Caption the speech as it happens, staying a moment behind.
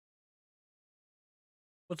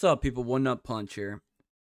What's up, people? One Nut Punch here.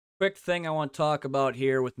 Quick thing I want to talk about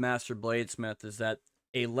here with Master Bladesmith is that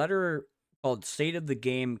a letter called State of the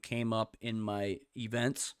Game came up in my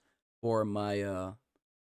events for my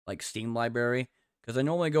like Steam library, because I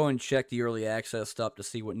normally go and check the early access stuff to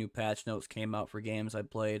see what new patch notes came out for games I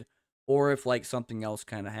played, or if like something else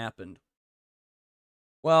kind of happened.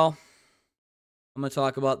 Well, I'm gonna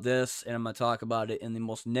talk about this, and I'm gonna talk about it in the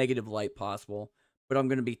most negative light possible, but I'm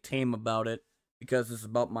gonna be tame about it because this is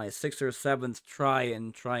about my sixth or seventh try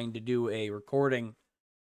in trying to do a recording.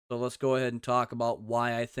 So let's go ahead and talk about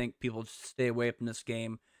why I think people should stay away from this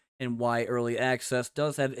game and why early access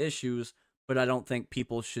does have issues, but I don't think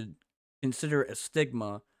people should consider it a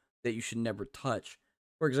stigma that you should never touch.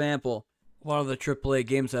 For example, a lot of the AAA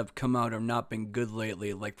games that have come out have not been good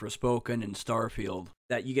lately, like Forspoken and Starfield.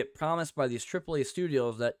 That you get promised by these AAA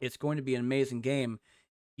studios that it's going to be an amazing game.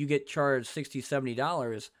 You get charged $60,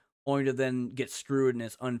 $70, only to then get screwed in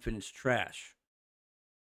its unfinished trash.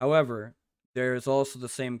 However, there's also the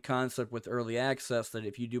same concept with early access that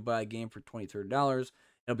if you do buy a game for $20, $30,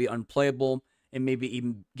 it'll be unplayable and maybe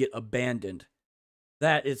even get abandoned.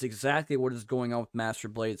 That is exactly what is going on with Master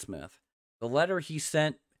Bladesmith. The letter he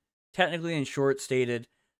sent, technically in short, stated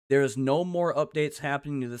there is no more updates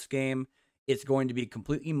happening to this game. It's going to be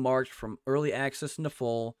completely marked from early access into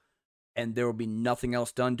full, and there will be nothing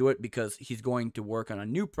else done to it because he's going to work on a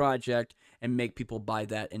new project and make people buy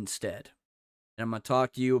that instead. And I'm going to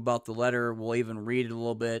talk to you about the letter. We'll even read it a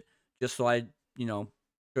little bit just so I, show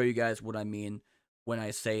you guys what I mean when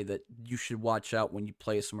I say that you should watch out when you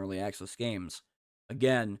play some early access games.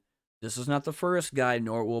 Again, this is not the first guide,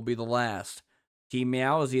 nor will be the last. Team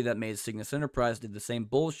Meowsy that made Cygnus Enterprise did the same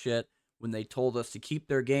bullshit when they told us to keep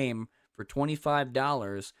their game for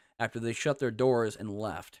 $25 after they shut their doors and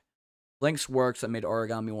left. Lynxworks that made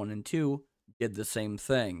Origami 1 and 2 did the same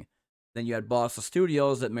thing. Then you had Bossa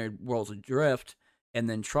Studios that made Worlds Adrift, and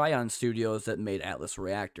then Tryon Studios that made Atlas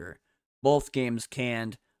Reactor. Both games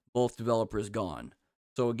canned, both developers gone.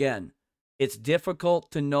 So again, it's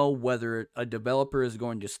difficult to know whether a developer is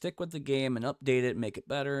going to stick with the game and update it, make it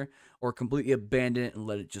better, or completely abandon it and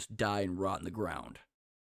let it just die and rot in the ground.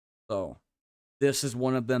 So, this is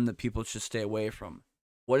one of them that people should stay away from.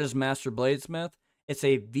 What is Master Bladesmith? It's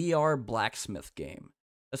a VR blacksmith game.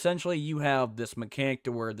 Essentially, you have this mechanic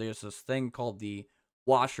to where there's this thing called the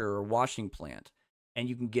washer or washing plant, and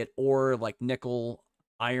you can get ore like nickel,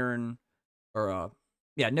 iron, or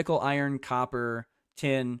nickel, iron, copper,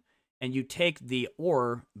 tin, and you take the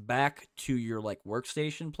ore back to your like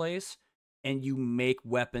workstation place, and you make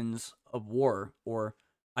weapons of war, or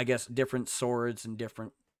I guess different swords and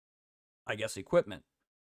different, equipment.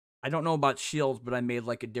 I don't know about shields, but I made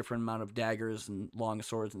like a different amount of daggers and long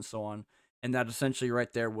swords and so on. And that essentially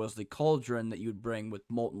right there was the cauldron that you'd bring with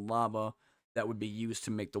molten lava that would be used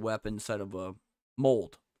to make the weapon instead of a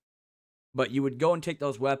mold. But you would go and take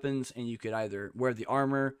those weapons and you could either wear the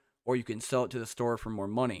armor or you can sell it to the store for more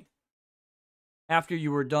money. After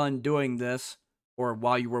you were done doing this, or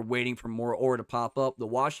while you were waiting for more ore to pop up, the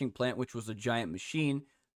washing plant, which was a giant machine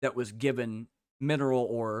that was given mineral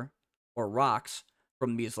ore or rocks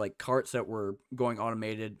from these like carts that were going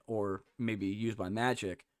automated or maybe used by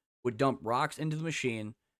magic, would dump rocks into the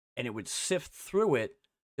machine and it would sift through it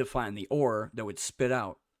to find the ore that would spit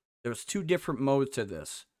out. There was two different modes to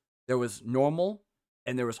this. There was normal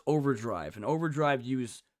and there was overdrive. And overdrive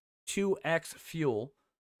used 2x fuel,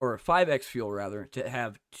 or 5x fuel rather, to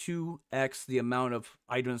have 2x the amount of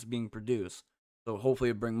items being produced. So hopefully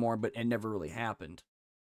it'd bring more, but it never really happened.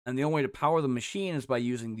 And the only way to power the machine is by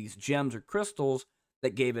using these gems or crystals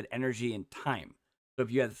that gave it energy and time. So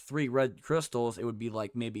if you had 3 red crystals, it would be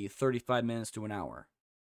like maybe 35 minutes to an hour.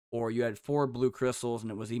 Or you had 4 blue crystals,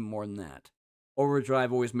 and it was even more than that.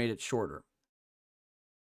 Overdrive always made it shorter.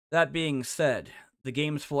 That being said, the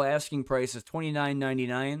game's full asking price is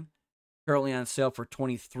 $29.99, currently on sale for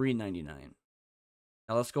 $23.99.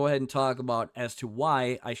 Now let's go ahead and talk about as to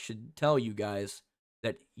why I should tell you guys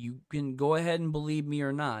that you can go ahead and believe me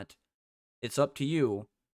or not. It's up to you,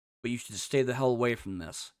 but you should stay the hell away from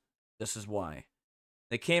this. This is why.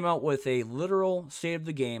 They came out with a literal state of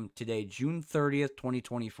the game today, June 30th,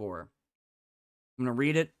 2024. I'm going to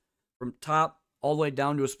read it from top all the way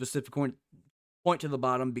down to a specific point to the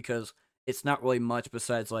bottom because it's not really much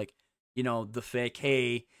besides like, the fake,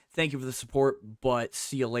 hey, thank you for the support, but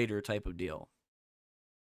see you later type of deal.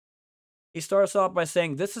 He starts off by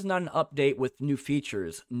saying, this is not an update with new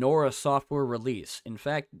features, nor a software release. In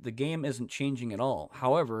fact, the game isn't changing at all.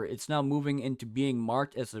 However, it's now moving into being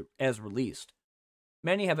marked as released.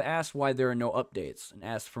 Many have asked why there are no updates, and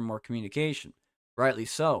asked for more communication. Rightly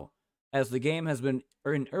so. as the game has been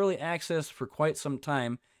in early access for quite some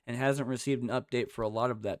time and hasn't received an update for a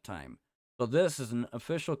lot of that time. So this is an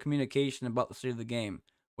official communication about the state of the game,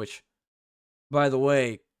 which, by the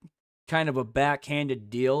way, kind of a backhanded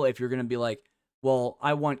deal if you're going to be like, well,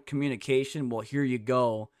 I want communication. Well, here you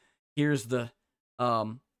go. Here's the,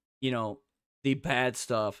 the bad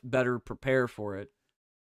stuff. Better prepare for it.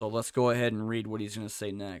 So let's go ahead and read what he's going to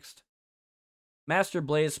say next. Master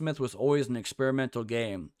Bladesmith was always an experimental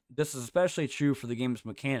game. This is especially true for the game's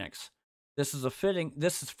mechanics. This is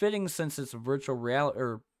fitting since it's a virtual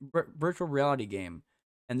reality game,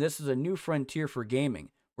 and this is a new frontier for gaming,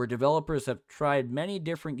 where developers have tried many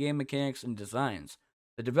different game mechanics and designs.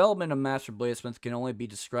 The development of Master Bladesmith can only be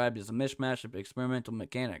described as a mishmash of experimental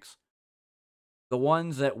mechanics. The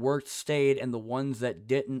ones that worked stayed, and the ones that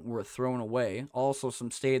didn't were thrown away. Also,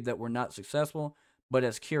 some stayed that were not successful, but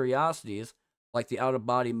as curiosities, like the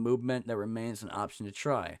out-of-body movement that remains an option to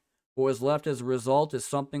try. What was left as a result is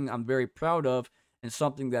something I'm very proud of, and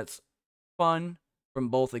something that's fun from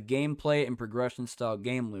both a gameplay and progression-style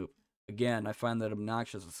game loop. Again, I find that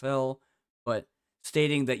obnoxious as hell, but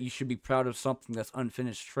stating that you should be proud of something that's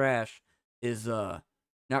unfinished trash is not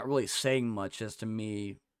really saying much as to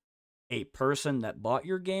me, a person that bought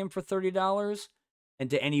your game for $30, and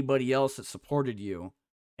to anybody else that supported you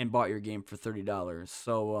and bought your game for $30.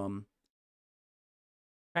 So,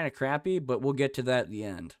 kind of crappy, but we'll get to that at the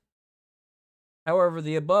end. However,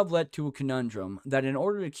 the above led to a conundrum that in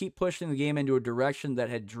order to keep pushing the game into a direction that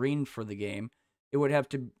had dreamed for the game, it would have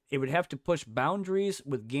to push boundaries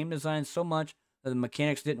with game design so much that the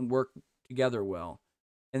mechanics didn't work together well.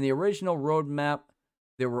 In the original roadmap,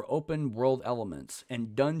 there were open world elements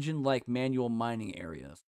and dungeon-like manual mining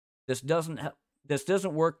areas. This doesn't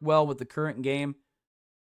work well with the current game.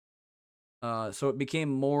 So it became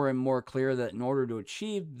more and more clear that in order to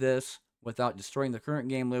achieve this without destroying the current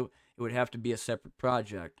game loop, it would have to be a separate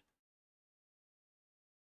project.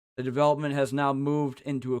 The development has now moved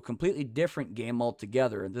into a completely different game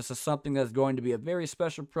altogether. This is something that's going to be a very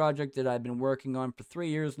special project that I've been working on for 3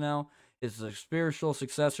 years now. It's a spiritual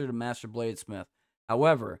successor to Master Bladesmith.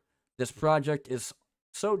 However, this project is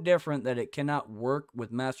so different that it cannot work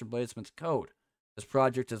with Master Bladesmith's code. This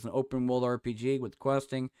project is an open-world RPG with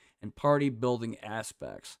questing and party-building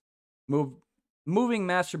aspects. Moving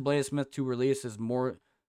Master Bladesmith to release is more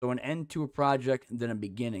so an end to a project than a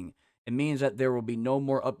beginning. It means that there will be no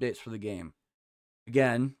more updates for the game.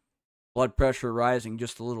 Again, blood pressure rising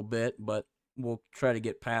just a little bit, but we'll try to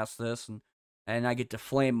get past this, and I get to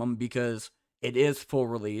flame them because it is full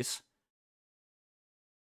release.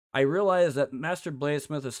 I realize that Master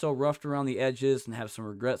Bladesmith is still roughed around the edges and have some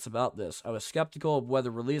regrets about this. I was skeptical of whether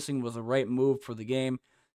releasing was the right move for the game,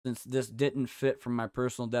 since this didn't fit from my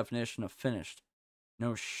personal definition of finished.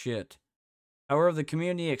 No shit. However, the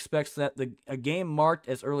community expects that a game marked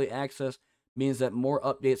as early access means that more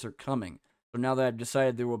updates are coming. So now that I've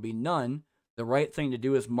decided there will be none, the right thing to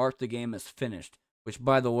do is mark the game as finished. Which,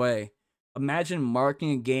 by the way, imagine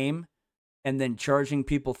marking a game and then charging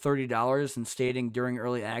people $30 and stating during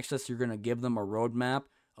early access you're going to give them a roadmap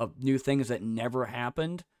of new things that never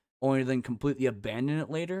happened, only to then completely abandon it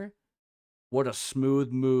later. What a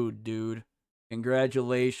smooth mood, dude.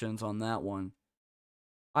 Congratulations on that one.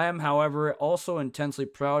 I am, however, also intensely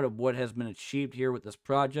proud of what has been achieved here with this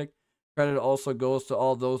project. Credit also goes to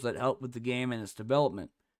all those that helped with the game and its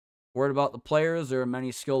development. Word about the players, there are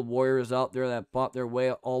many skilled warriors out there that bought their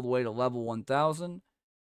way all the way to level 1000.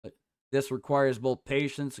 This requires both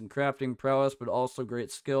patience and crafting prowess, but also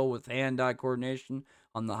great skill with hand-eye coordination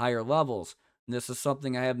on the higher levels. And this is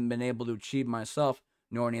something I haven't been able to achieve myself,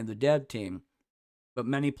 nor any of the dev team. But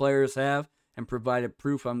many players have, and provided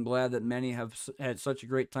proof. I'm glad that many have had such a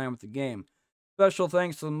great time with the game. Special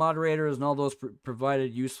thanks to the moderators and all those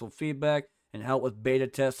provided useful feedback and help with beta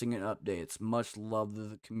testing and updates. Much love to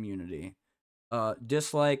the community.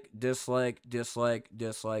 Dislike, dislike, dislike,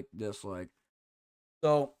 dislike, dislike.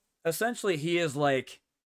 So, essentially, he is like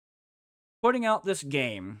putting out this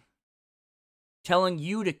game, telling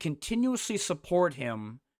you to continuously support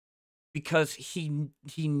him because he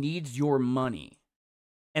needs your money.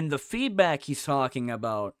 And the feedback he's talking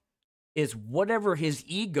about is whatever his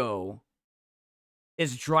ego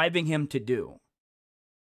is driving him to do.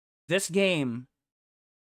 This game,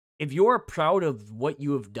 if you're proud of what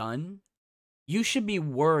you have done, you should be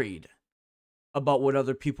worried about what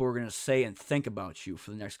other people are going to say and think about you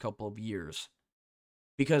for the next couple of years.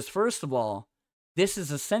 Because first of all, this is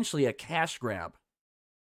essentially a cash grab.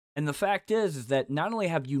 And the fact is that not only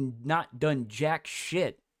have you not done jack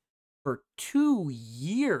shit for 2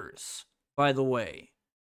 years, by the way,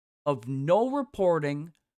 of no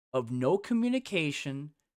reporting, of no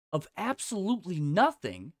communication, of absolutely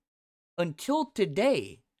nothing until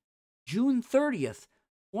today, June 30th,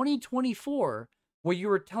 2024, where you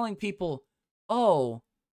were telling people, oh,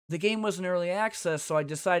 the game was in early access, so I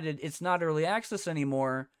decided it's not early access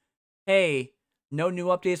anymore. Hey, no new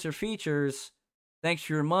updates or features. Thanks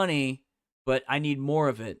for your money, but I need more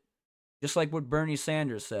of it. Just like what Bernie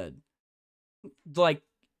Sanders said. Like,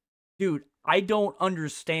 dude, I don't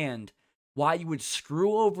understand why you would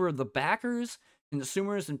screw over the backers,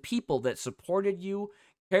 consumers, and people that supported you,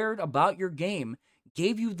 cared about your game,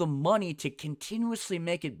 gave you the money to continuously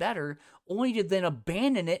make it better, only to then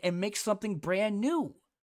abandon it and make something brand new.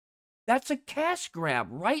 That's a cash grab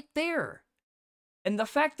right there. And the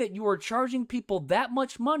fact that you are charging people that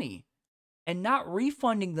much money and not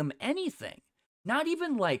refunding them anything, not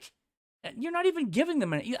even like, you're not even giving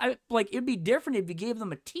them like, it'd be different if you gave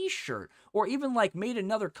them a t-shirt or even like made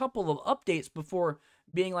another couple of updates before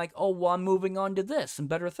being like, oh, well, I'm moving on to this and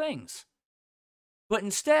better things. But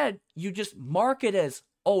instead, you just mark it as,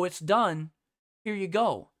 oh, it's done. Here you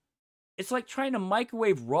go. It's like trying to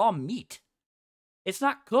microwave raw meat. It's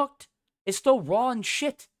not cooked. It's still raw and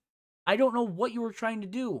shit. I don't know what you were trying to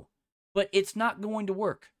do, but it's not going to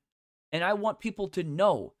work. And I want people to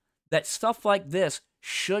know that stuff like this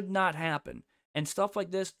should not happen. And stuff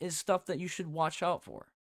like this is stuff that you should watch out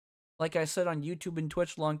for. Like I said on YouTube and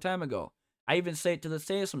Twitch a long time ago, I even say it to this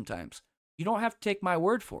day sometimes. You don't have to take my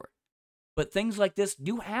word for it. But things like this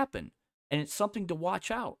do happen, and it's something to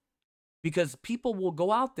watch out. Because people will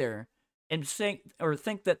go out there and say, or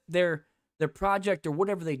think that their project or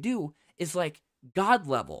whatever they do is like God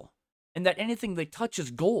level, and that anything they touch is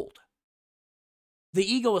gold. The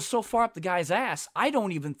ego is so far up the guy's ass, I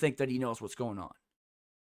don't even think that he knows what's going on.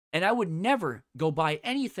 And I would never go buy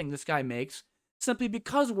anything this guy makes simply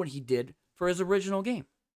because of what he did for his original game.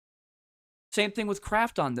 Same thing with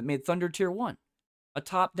Krafton that made Thunder Tier 1, a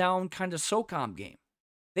top-down kind of SOCOM game.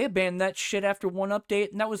 They abandoned that shit after one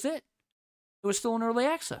update, and that was it. It was still in early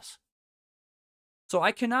access. So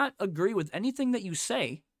I cannot agree with anything that you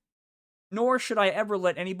say, nor should I ever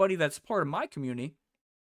let anybody that's part of my community,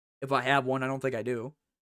 if I have one, I don't think I do,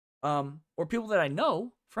 or people that I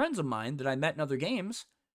know, friends of mine that I met in other games,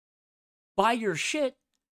 buy your shit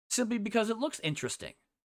simply because it looks interesting.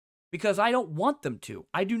 Because I don't want them to.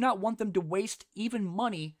 I do not want them to waste even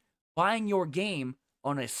money buying your game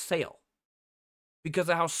on a sale. Because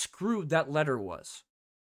of how screwed that letter was.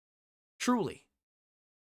 Truly.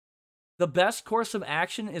 The best course of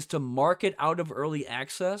action is to mark it out of early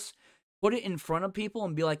access, put it in front of people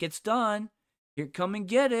and be like, it's done. Here, come and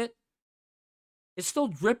get it. It's still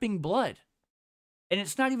dripping blood. And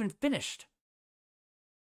it's not even finished.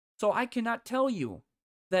 So I cannot tell you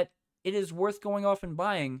that it is worth going off and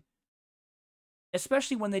buying,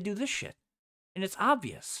 especially when they do this shit. And it's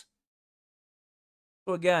obvious.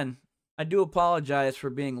 So again, I do apologize for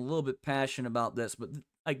being a little bit passionate about this, but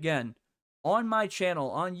again, on my channel,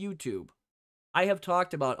 on YouTube, I have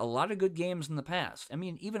talked about a lot of good games in the past. I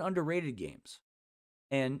mean, even underrated games.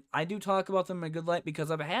 And I do talk about them in a good light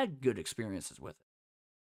because I've had good experiences with it.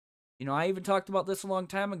 You know, I even talked about this a long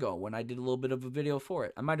time ago when I did a little bit of a video for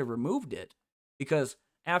it. I might have removed it because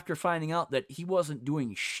after finding out that he wasn't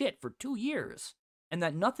doing shit for 2 years and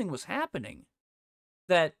that nothing was happening,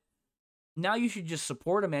 that now you should just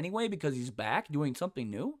support him anyway because he's back doing something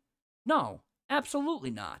new? No, absolutely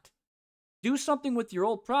not. Do something with your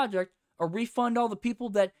old project or refund all the people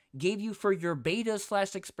that gave you for your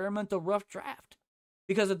beta/experimental rough draft.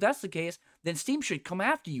 Because if that's the case, then Steam should come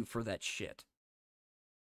after you for that shit.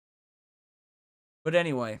 But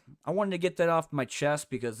anyway, I wanted to get that off my chest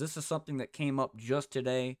because this is something that came up just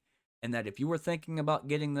today, and that if you were thinking about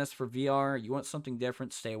getting this for VR, you want something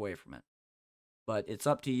different, stay away from it. But it's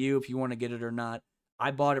up to you if you want to get it or not.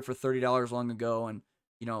 I bought it for $30 long ago, and,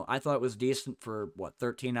 you know, I thought it was decent for,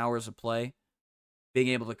 13 hours of play? Being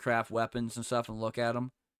able to craft weapons and stuff and look at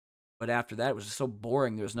them. But after that, it was just so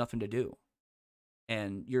boring, there was nothing to do.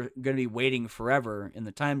 And you're going to be waiting forever in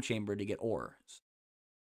the time chamber to get ores.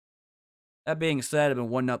 That being said, I've been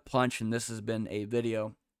One Nut Punch, and this has been a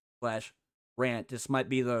video/rant. This might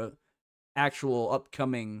be the actual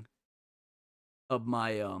upcoming of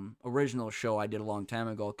my original show I did a long time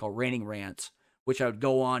ago called Raining Rants, which I would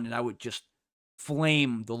go on and I would just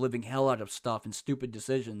flame the living hell out of stuff and stupid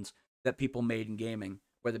decisions that people made in gaming,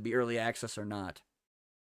 whether it be early access or not.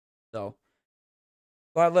 So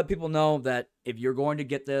I'd let people know that if you're going to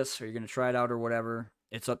get this or you're going to try it out or whatever,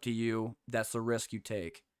 it's up to you. That's the risk you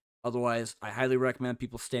take. Otherwise, I highly recommend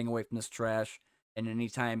people staying away from this trash. And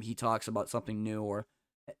anytime he talks about something new or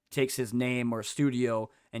takes his name or studio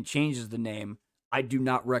and changes the name, I do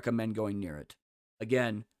not recommend going near it.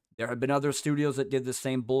 Again, There have been other studios that did the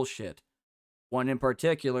same bullshit. One in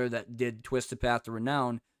particular that did Twisted Path to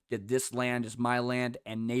Renown did This Land Is My Land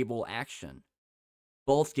and Naval Action.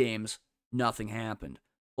 Both games, nothing happened.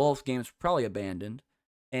 Both games probably abandoned.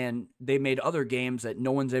 And they made other games that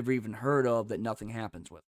no one's ever even heard of that nothing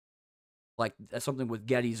happens with. Like, that's something with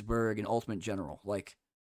Gettysburg and Ultimate General. Like,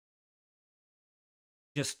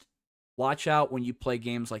 just watch out when you play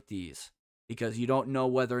games like these. Because you don't know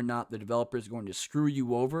whether or not the developer is going to screw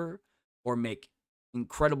you over or make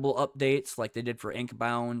incredible updates like they did for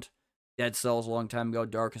Inkbound, Dead Cells a long time ago,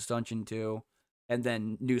 Darkest Dungeon 2, and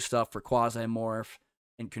then new stuff for Quasimorph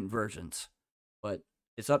and Convergence. But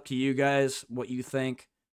it's up to you guys what you think.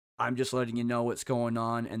 I'm just letting you know what's going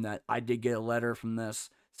on and that I did get a letter from this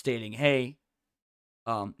stating, hey,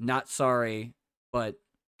 not sorry, but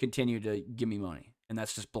continue to give me money. And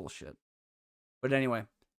that's just bullshit. But anyway,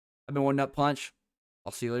 I've been One Nut Punch.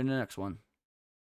 I'll see you later in the next one.